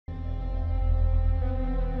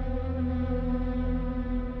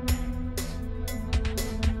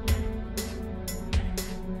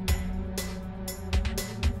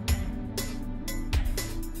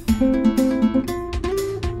For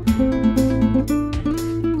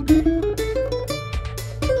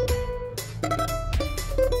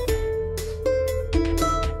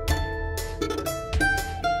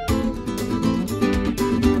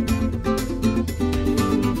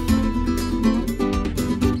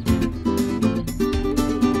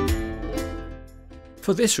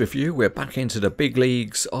this review, we're back into the big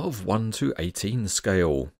leagues of 1 to 18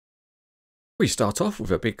 scale. We start off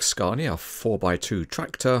with a big Scania 4x2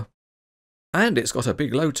 tractor, and it's got a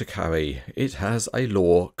big load to carry. It has a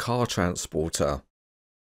Lohr car transporter.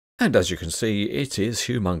 And as you can see, it is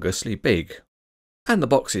humongously big. And the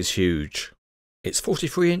box is huge. It's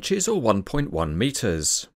 43 inches or 1.1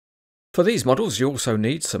 meters. For these models, you also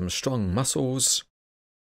need some strong muscles.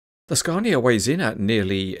 The Scania weighs in at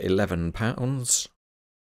nearly 11 pounds.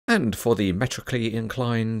 And for the metrically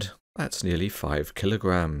inclined, that's nearly 5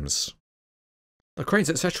 kilograms. The Cranes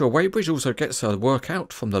etc. weighbridge also gets a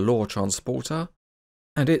workout from the Lohr transporter,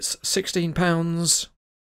 and it's 16 pounds,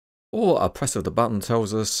 or a press of the button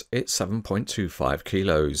tells us it's 7.25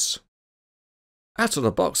 kilos. Out of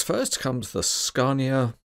the box first comes the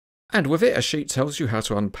Scania, and with it a sheet tells you how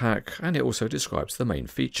to unpack, and it also describes the main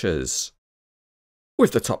features.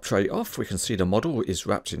 With the top tray off, we can see the model is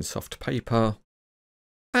wrapped in soft paper.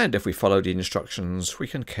 And if we follow the instructions, we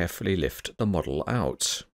can carefully lift the model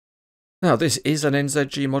out. Now this is an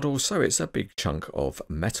NZG model, so it's a big chunk of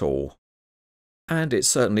metal. And it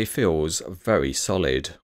certainly feels very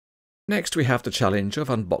solid. Next we have the challenge of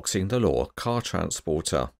unboxing the Lohr car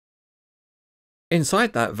transporter.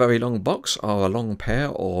 Inside that very long box are a long pair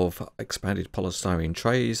of expanded polystyrene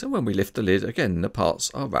trays, and when we lift the lid again the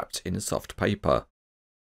parts are wrapped in soft paper.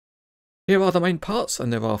 Here are the main parts,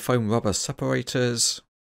 and there are foam rubber separators.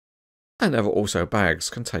 And there are also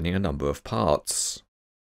bags containing a number of parts.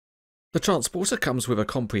 The transporter comes with a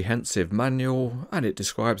comprehensive manual, and it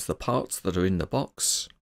describes the parts that are in the box.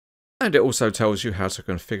 And it also tells you how to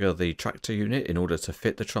configure the tractor unit in order to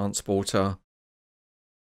fit the transporter.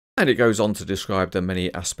 And it goes on to describe the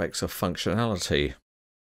many aspects of functionality.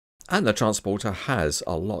 And the transporter has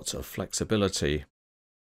a lot of flexibility.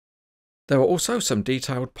 There are also some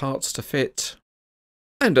detailed parts to fit.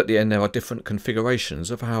 And at the end there are different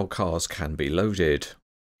configurations of how cars can be loaded.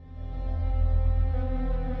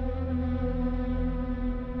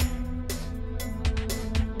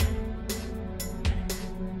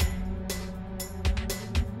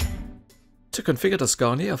 To configure the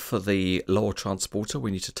Scania for the Lohr transporter,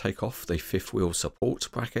 we need to take off the fifth wheel support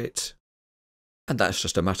bracket. And that's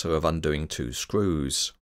just a matter of undoing 2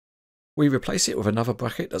 screws. We replace it with another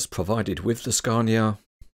bracket that's provided with the Scania,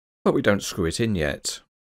 but we don't screw it in yet.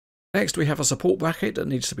 Next we have a support bracket that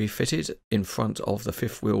needs to be fitted in front of the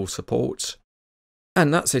fifth wheel support.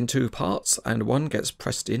 And that's in 2 parts, and one gets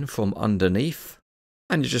pressed in from underneath.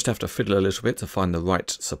 And you just have to fiddle a little bit to find the right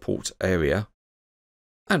support area.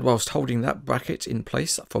 And whilst holding that bracket in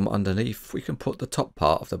place from underneath, we can put the top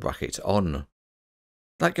part of the bracket on.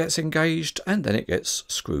 That gets engaged, and then it gets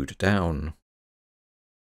screwed down.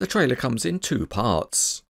 The trailer comes in 2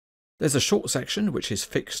 parts. There's a short section which is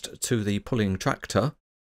fixed to the pulling tractor.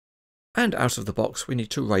 And out of the box we need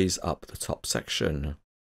to raise up the top section.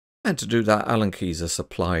 And to do that, Allen keys are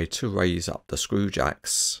supplied to raise up the screw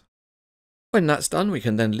jacks. When that's done, we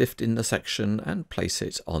can then lift in the section and place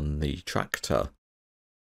it on the tractor.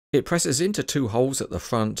 It presses into 2 holes at the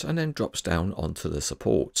front and then drops down onto the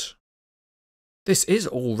support. This is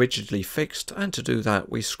all rigidly fixed, and to do that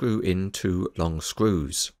we screw in 2 long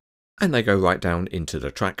screws. And they go right down into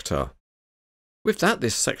the tractor. With that,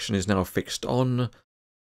 this section is now fixed on.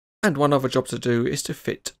 And one other job to do is to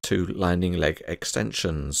fit 2 landing leg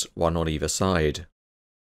extensions, one on either side.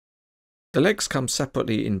 The legs come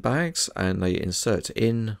separately in bags and they insert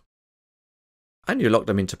in. And you lock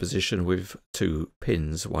them into position with 2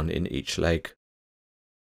 pins, one in each leg.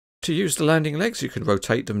 To use the landing legs you can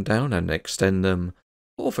rotate them down and extend them,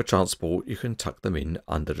 or for transport you can tuck them in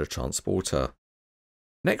under the transporter.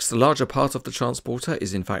 Next, the larger part of the transporter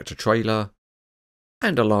is in fact a trailer.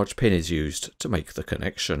 And a large pin is used to make the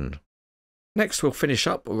connection. Next we'll finish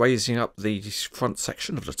up raising up the front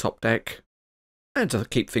section of the top deck, and to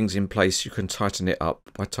keep things in place you can tighten it up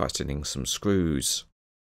by tightening some screws.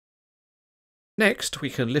 Next we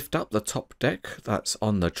can lift up the top deck that's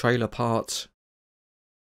on the trailer part,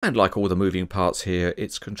 and like all the moving parts here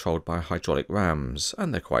it's controlled by hydraulic rams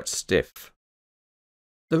and they're quite stiff.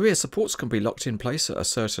 The rear supports can be locked in place at a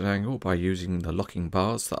certain angle by using the locking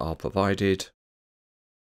bars that are provided.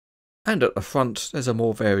 And at the front there's a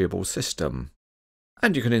more variable system,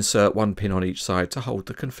 and you can insert 1 pin on each side to hold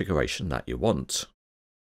the configuration that you want.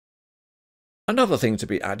 Another thing to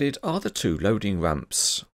be added are the 2 loading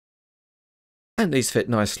ramps. and these fit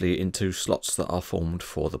nicely into slots that are formed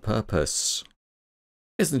for the purpose.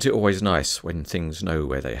 Isn't it always nice when things know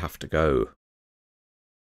where they have to go?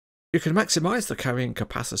 You can maximise the carrying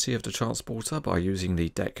capacity of the transporter by using the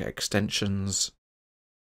deck extensions,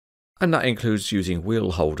 and that includes using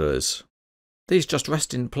wheel holders. These just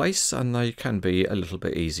rest in place and they can be a little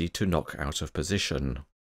bit easy to knock out of position.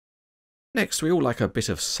 Next, we all like a bit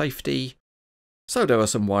of safety, so there are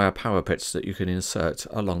some wire power pits that you can insert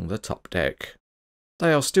along the top deck.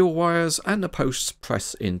 They are steel wires and the posts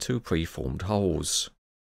press into pre-formed holes.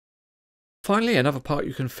 Finally, another part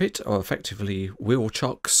you can fit are effectively wheel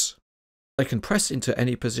chocks. They can press into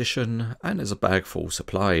any position and there's a bag full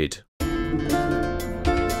supplied.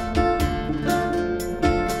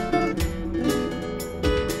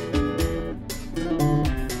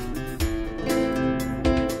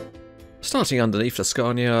 Starting underneath the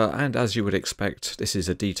Scania, and as you would expect, this is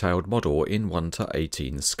a detailed model in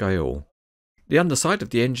 1:18 scale. The underside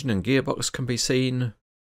of the engine and gearbox can be seen,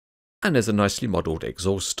 and there's a nicely modelled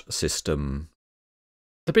exhaust system.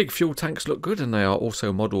 The big fuel tanks look good and they are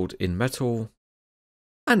also modelled in metal,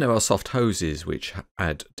 and there are soft hoses which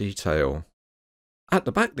add detail. At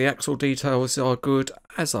the back the axle details are good,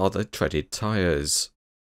 as are the treaded tyres.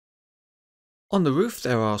 On the roof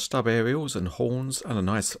there are stub aerials and horns and a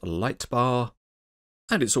nice light bar,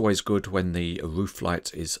 and it's always good when the roof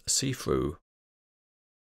light is see-through.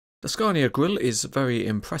 The Scania grille is very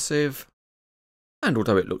impressive, and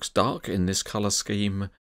although it looks dark in this colour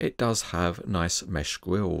scheme, it does have nice mesh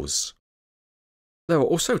grills. There are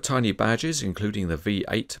also tiny badges including the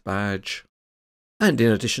V8 badge, and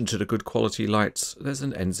in addition to the good quality lights there's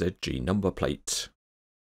an NZG number plate.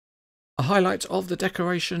 A highlight of the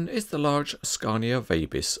decoration is the large Scania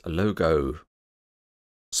Vabis logo.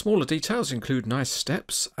 Smaller details include nice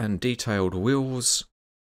steps and detailed wheels,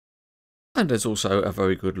 and there's also a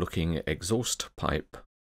very good looking exhaust pipe.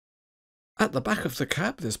 At the back of the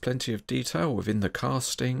cab there's plenty of detail within the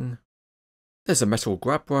casting. There's a metal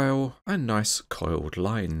grab rail and nice coiled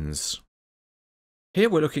lines. Here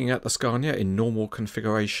we're looking at the Scania in normal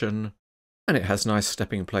configuration, and it has nice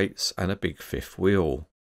stepping plates and a big fifth wheel.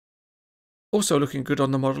 Also looking good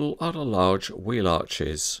on the model are the large wheel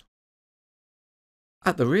arches.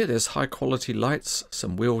 At the rear there's high quality lights,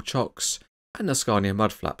 some wheel chocks, and the Scania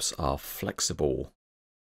mud flaps are flexible.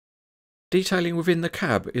 Detailing within the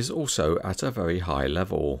cab is also at a very high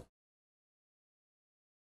level.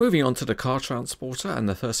 Moving on to the car transporter, and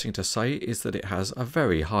the first thing to say is that it has a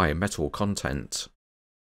very high metal content.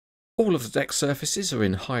 All of the deck surfaces are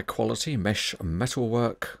in high quality mesh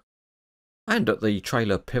metalwork, and at the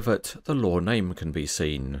trailer pivot the Lohr name can be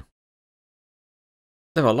seen.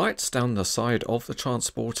 There are lights down the side of the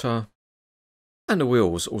transporter, and the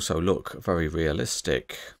wheels also look very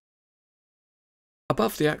realistic.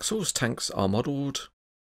 Above the axles tanks are modelled,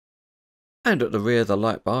 and at the rear the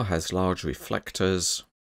light bar has large reflectors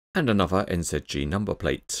and another NZG number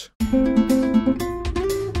plate.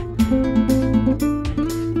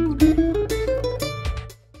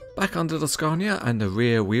 Back under the Scania, and the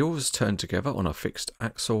rear wheels turn together on a fixed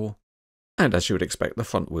axle, and as you would expect the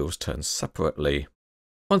front wheels turn separately.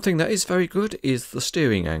 One thing that is very good is the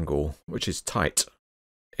steering angle, which is tight.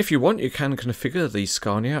 If you want you can configure the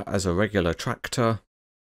Scania as a regular tractor,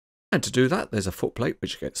 and to do that there's a footplate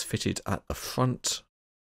which gets fitted at the front,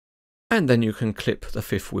 and then you can clip the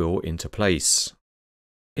fifth wheel into place.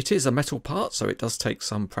 It is a metal part so it does take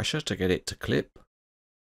some pressure to get it to clip.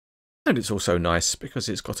 And it's also nice because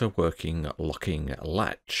it's got a working locking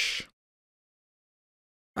latch.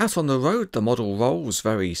 Out on the road the model rolls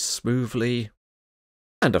very smoothly,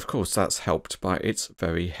 and of course that's helped by its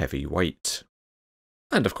very heavy weight.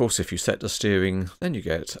 And of course if you set the steering then you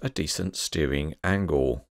get a decent steering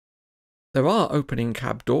angle. There are opening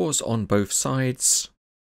cab doors on both sides,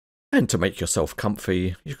 and to make yourself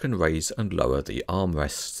comfy you can raise and lower the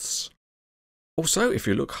armrests. Also, if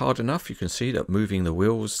you look hard enough you can see that moving the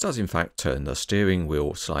wheels does in fact turn the steering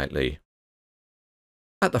wheel slightly.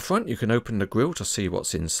 At the front you can open the grille to see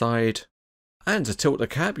what's inside, and to tilt the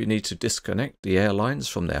cab you need to disconnect the air lines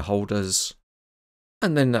from their holders,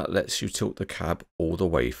 and then that lets you tilt the cab all the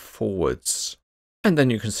way forwards, and then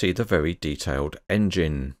you can see the very detailed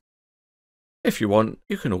engine. If you want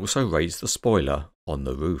you can also raise the spoiler on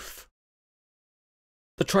the roof.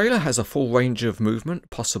 The trailer has a full range of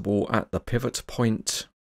movement possible at the pivot point,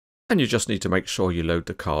 and you just need to make sure you load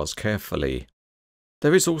the cars carefully.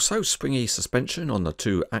 There is also springy suspension on the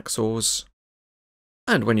two axles,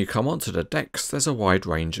 and when you come onto the decks there's a wide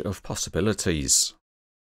range of possibilities.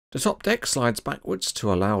 The top deck slides backwards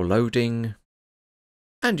to allow loading,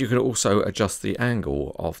 and you can also adjust the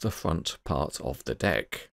angle of the front part of the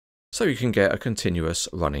deck. so you can get a continuous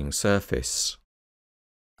running surface.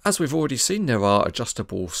 As we've already seen, there are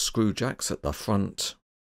adjustable screw jacks at the front,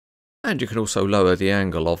 and you can also lower the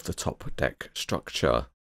angle of the top deck structure.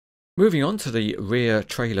 Moving on to the rear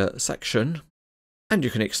trailer section, and you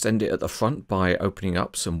can extend it at the front by opening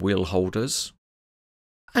up some wheel holders,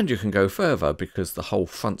 and you can go further because the whole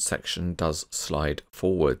front section does slide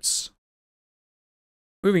forwards.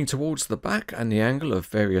 Moving towards the back, and the angle of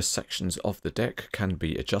various sections of the deck can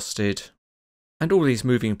be adjusted. And all these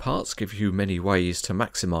moving parts give you many ways to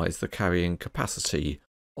maximise the carrying capacity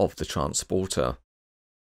of the transporter.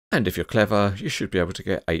 And if you're clever, you should be able to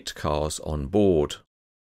get 8 cars on board.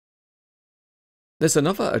 There's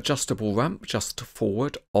another adjustable ramp just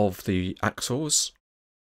forward of the axles.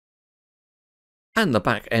 And the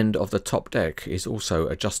back end of the top deck is also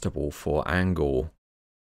adjustable for angle.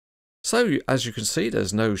 So as you can see,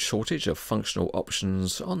 there's no shortage of functional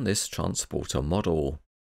options on this transporter model.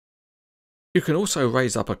 You can also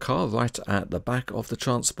raise up a car right at the back of the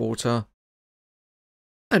transporter,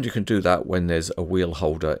 and you can do that when there's a wheel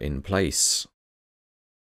holder in place.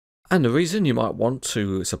 And the reason you might want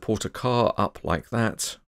to support a car up like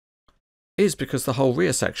that is because the whole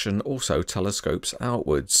rear section also telescopes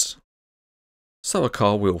outwards, so a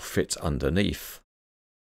car will fit underneath.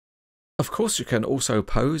 Of course, you can also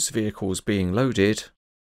pose vehicles being loaded,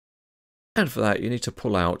 and for that you need to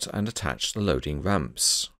pull out and attach the loading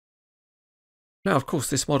ramps. Now, of course,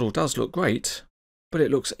 this model does look great, but it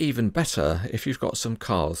looks even better if you've got some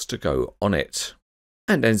cars to go on it.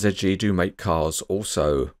 And NZG do make cars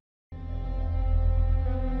also.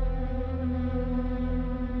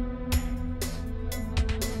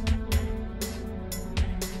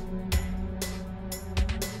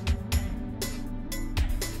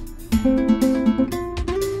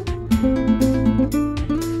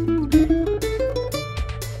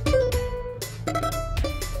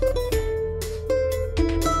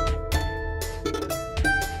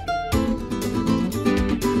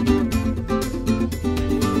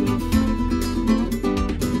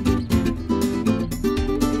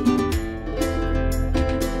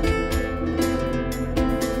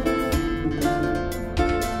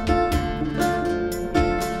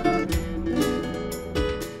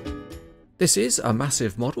 This is a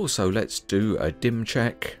massive model, so let's do a dim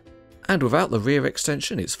check. And without the rear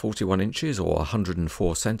extension, it's 41 inches or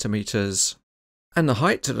 104 centimeters. And the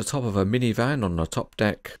height to the top of a minivan on the top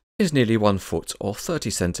deck is nearly 1 foot or 30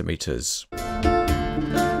 centimeters.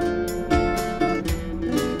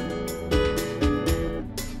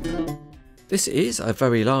 This is a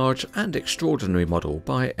very large and extraordinary model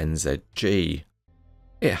by NZG.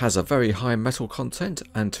 It has a very high metal content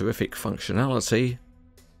and terrific functionality.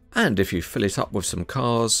 And if you fill it up with some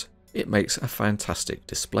cars, it makes a fantastic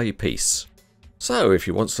display piece. So if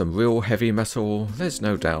you want some real heavy metal, there's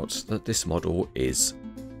no doubt that this model is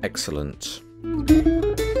excellent.